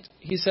second,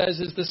 he says,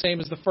 is the same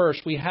as the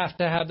first. We have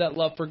to have that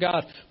love for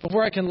God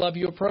before I can love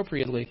you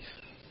appropriately.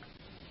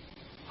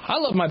 I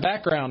love my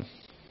background.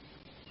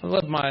 I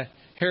love my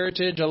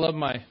heritage. I love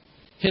my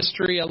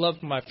history. I love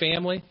my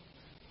family.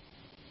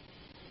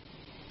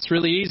 It's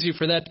really easy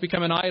for that to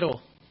become an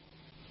idol.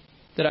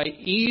 That I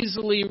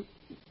easily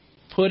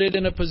put it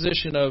in a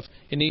position of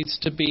it needs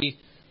to be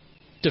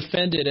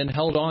defended and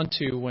held on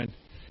to, when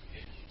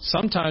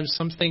sometimes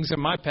some things in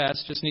my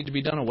past just need to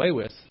be done away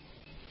with.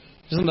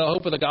 Isn't the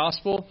hope of the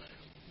gospel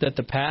that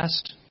the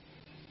past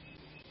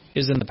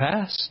is in the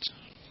past?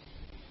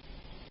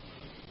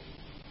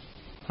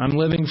 I'm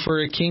living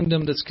for a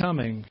kingdom that's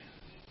coming.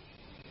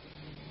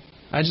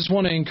 I just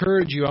want to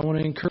encourage you. I want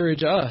to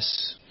encourage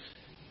us.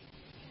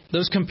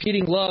 Those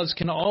competing loves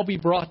can all be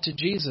brought to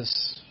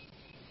Jesus.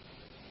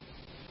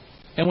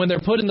 And when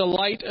they're put in the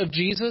light of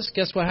Jesus,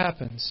 guess what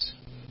happens?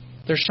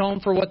 They're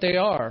shown for what they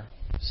are.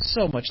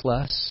 So much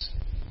less.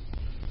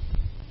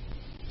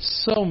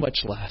 So much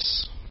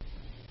less.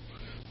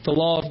 The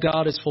law of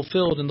God is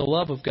fulfilled in the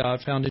love of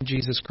God found in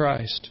Jesus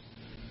Christ.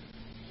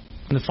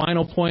 And the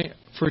final point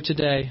for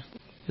today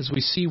is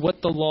we see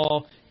what the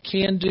law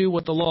can do,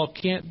 what the law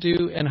can't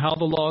do, and how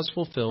the law is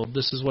fulfilled.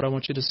 This is what I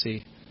want you to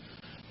see.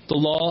 The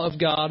law of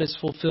God is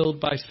fulfilled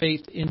by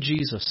faith in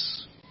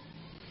Jesus.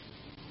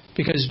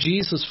 Because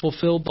Jesus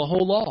fulfilled the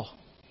whole law.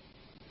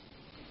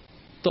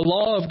 The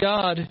law of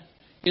God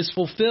is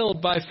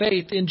fulfilled by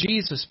faith in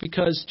Jesus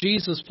because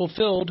Jesus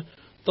fulfilled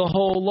the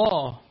whole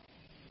law.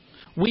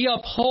 We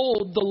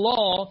uphold the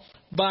law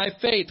by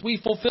faith. We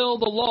fulfill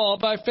the law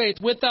by faith.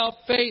 Without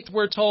faith,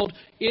 we're told,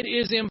 it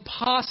is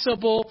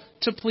impossible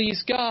to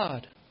please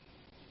God.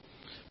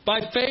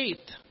 By faith,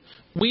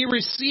 we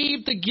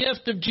receive the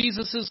gift of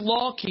Jesus'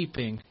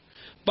 law-keeping.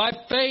 By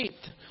faith,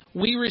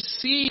 we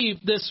receive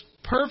this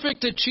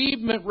perfect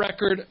achievement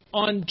record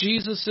on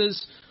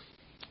Jesus'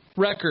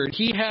 record.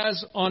 He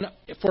has, on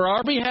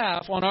our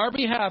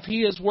behalf,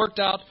 He has worked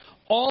out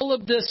all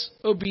of this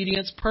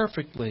obedience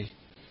perfectly.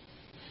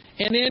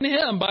 And in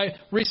Him, by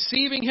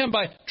receiving Him,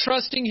 by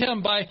trusting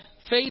Him, by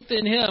faith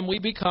in Him, we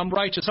become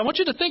righteous. I want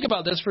you to think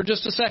about this for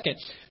just a second.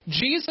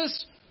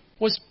 Jesus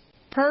was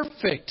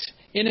perfect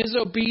in His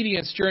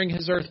obedience during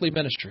His earthly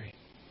ministry.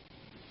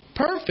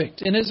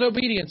 Perfect in His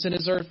obedience in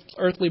His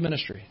earthly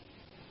ministry.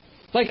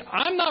 Like,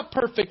 I'm not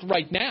perfect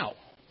right now.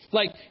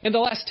 Like, in the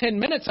last 10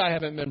 minutes, I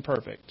haven't been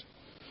perfect.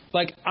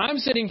 Like, I'm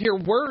sitting here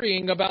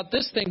worrying about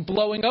this thing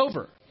blowing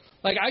over.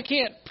 Like, I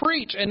can't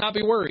preach and not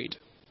be worried.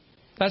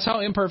 That's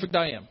how imperfect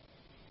I am.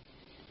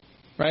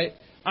 Right?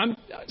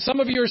 Some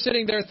of you are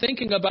sitting there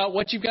thinking about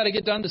what you've got to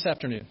get done this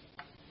afternoon.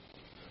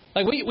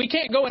 Like, we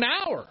can't go an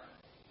hour,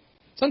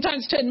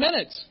 sometimes 10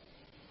 minutes,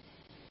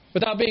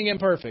 without being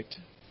imperfect.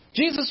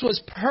 Jesus was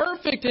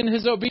perfect in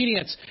His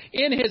obedience,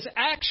 in His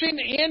action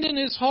and in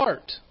His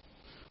heart.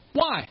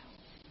 Why?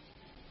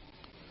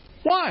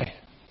 Why?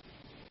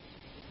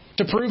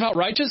 To prove how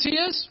righteous He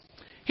is?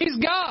 He's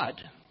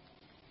God.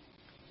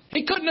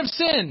 He couldn't have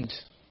sinned.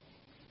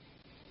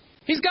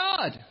 He's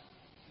God.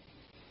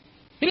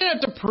 He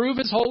didn't have to prove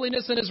His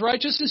holiness and His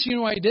righteousness. You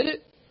know why He did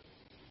it?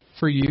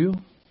 For you.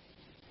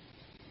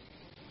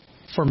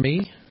 For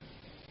me.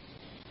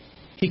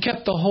 He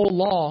kept the whole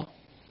law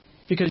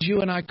because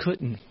you and I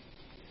couldn't.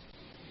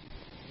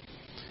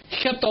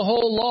 He kept the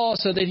whole law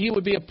so that He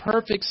would be a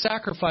perfect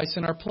sacrifice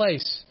in our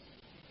place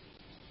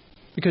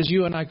because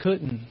you and I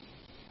couldn't.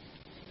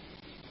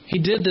 He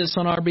did this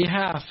on our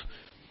behalf,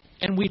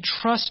 and we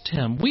trust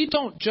Him. We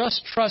don't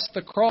just trust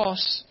the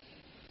cross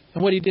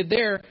and what He did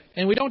there,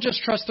 and we don't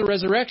just trust the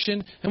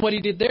resurrection and what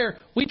He did there.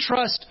 We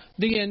trust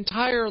the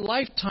entire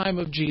lifetime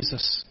of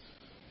Jesus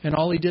and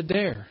all He did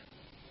there.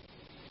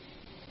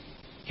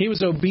 He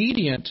was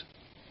obedient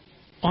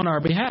on our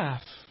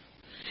behalf.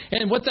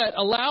 And what that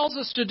allows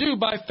us to do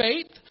by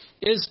faith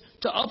is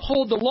to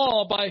uphold the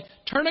law by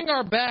turning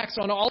our backs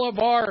on all of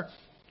our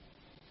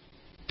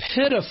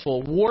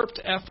pitiful,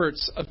 warped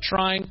efforts of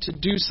trying to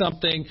do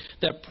something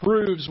that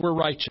proves we're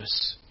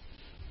righteous.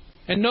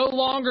 And no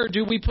longer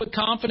do we put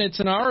confidence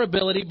in our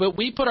ability, but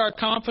we put our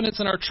confidence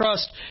and our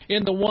trust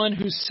in the one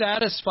who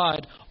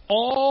satisfied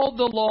all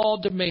the law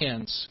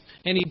demands.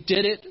 And He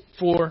did it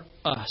for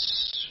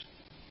us.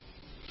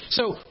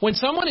 So when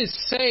someone is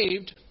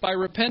saved by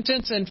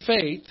repentance and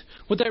faith,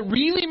 what that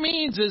really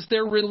means is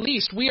they're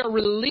released. We are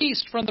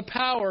released from the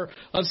power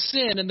of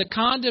sin and the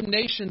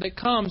condemnation that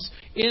comes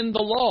in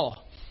the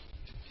law.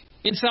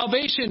 In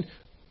salvation,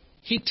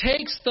 He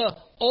takes the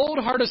old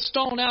heart of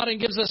stone out and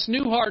gives us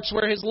new hearts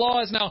where His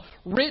law is now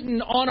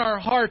written on our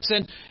hearts.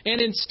 And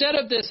instead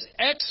of this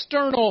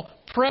external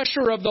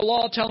pressure of the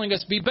law telling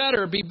us, be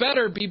better, be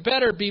better, be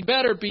better, be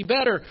better, be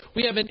better,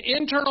 we have an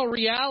internal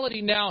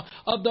reality now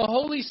of the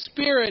Holy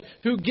Spirit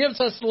who gives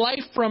us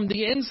life from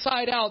the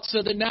inside out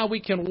so that now we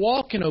can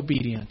walk in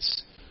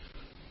obedience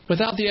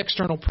without the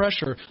external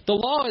pressure. The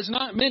law is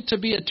not meant to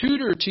be a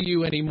tutor to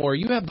you anymore.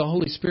 You have the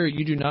Holy Spirit.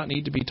 You do not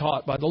need to be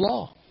taught by the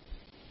law.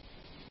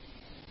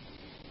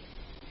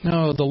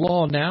 No, the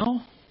law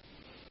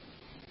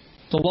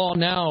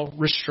now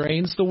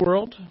restrains the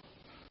world.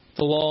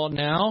 The law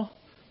now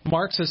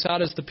marks us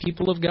out as the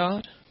people of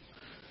God.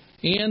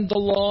 And the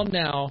law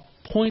now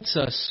points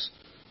us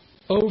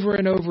over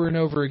and over and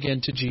over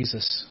again to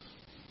Jesus,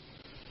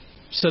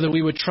 so that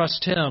we would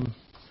trust Him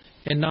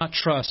and not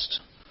trust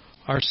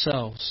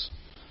ourselves.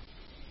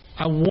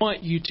 I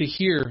want you to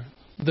hear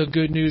the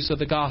good news of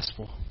the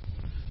gospel.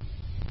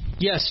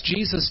 Yes,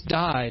 Jesus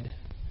died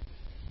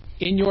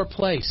in your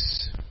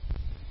place,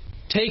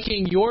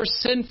 taking your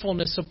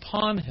sinfulness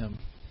upon Him.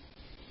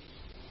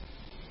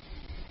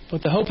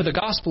 But the hope of the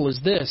gospel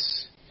is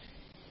this: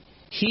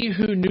 He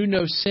who knew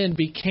no sin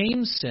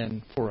became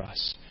sin for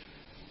us.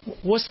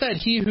 What's that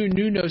He who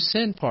knew no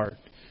sin part?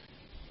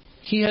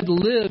 He had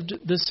lived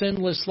the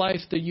sinless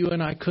life that you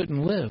and I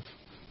couldn't live.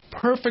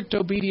 Perfect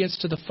obedience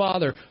to the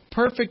Father,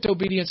 perfect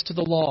obedience to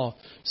the law,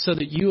 so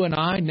that you and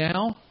I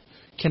now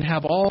can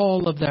have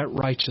all of that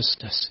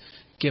righteousness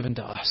given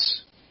to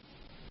us.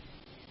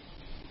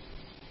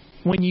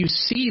 When you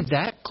see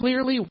that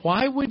clearly,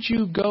 why would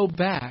you go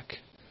back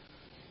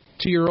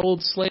to your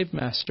old slave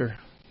master?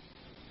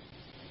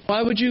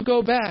 Why would you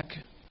go back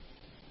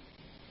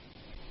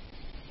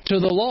to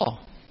the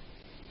law?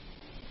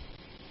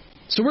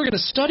 So we're going to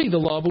study the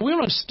law, but we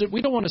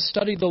don't want to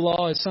study the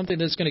law as something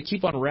that's going to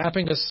keep on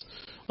rapping us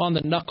on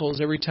the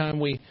knuckles every time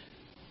we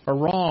are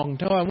wrong.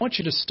 No, I want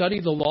you to study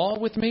the law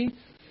with me,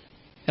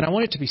 and I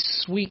want it to be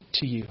sweet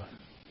to you.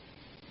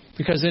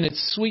 Because in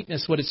its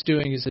sweetness, what it's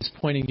doing is it's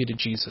pointing you to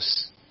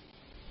Jesus.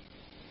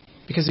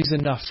 Because He's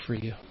enough for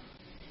you.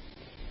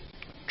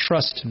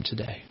 Trust Him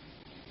today.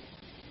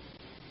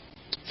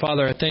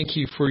 Father, I thank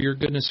You for Your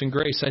goodness and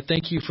grace. I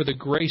thank You for the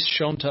grace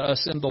shown to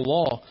us in the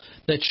law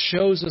that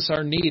shows us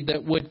our need,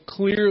 that would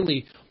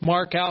clearly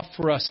mark out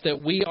for us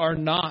that we are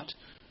not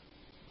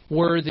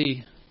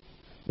worthy.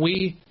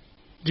 We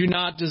do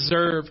not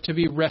deserve to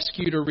be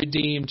rescued or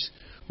redeemed.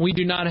 We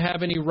do not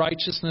have any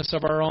righteousness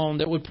of our own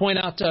that would point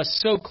out to us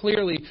so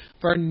clearly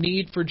for our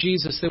need for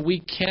Jesus that we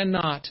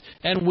cannot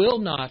and will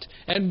not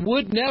and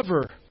would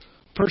never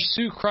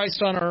pursue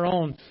Christ on our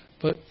own.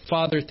 But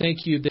Father,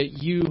 thank You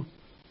that You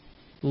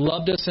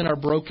loved us in our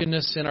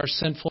brokenness and our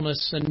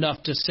sinfulness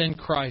enough to send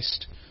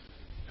Christ,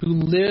 who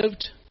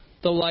lived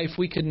the life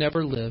we could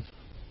never live,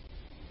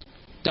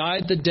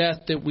 died the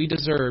death that we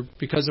deserved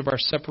because of our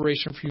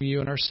separation from you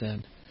and our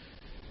sin,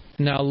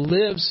 now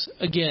lives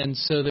again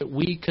so that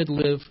we could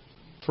live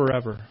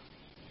forever,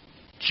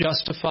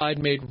 justified,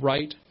 made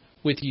right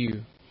with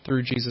you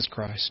through Jesus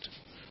Christ.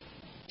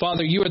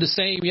 Father, you are the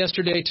same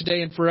yesterday,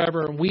 today, and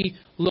forever. And we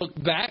look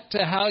back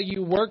to how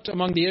you worked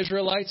among the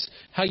Israelites,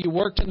 how you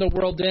worked in the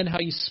world then, how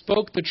you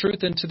spoke the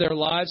truth into their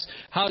lives,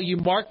 how you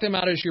marked them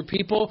out as your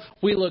people.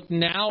 We look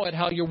now at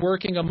how you're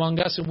working among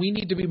us, and we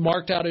need to be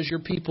marked out as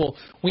your people.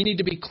 We need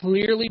to be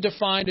clearly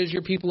defined as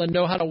your people and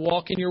know how to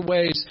walk in your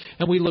ways.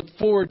 And we look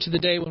forward to the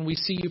day when we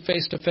see you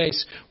face to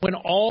face, when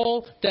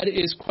all that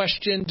is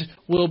questioned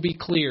will be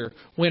clear,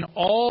 when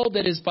all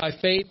that is by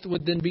faith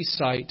would then be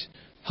sight.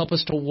 Help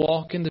us to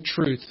walk in the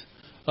truth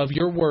of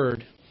your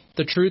word,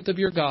 the truth of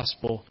your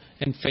gospel,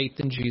 and faith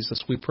in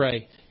Jesus. We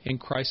pray in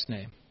Christ's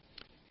name.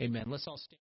 Amen. Let's all stand.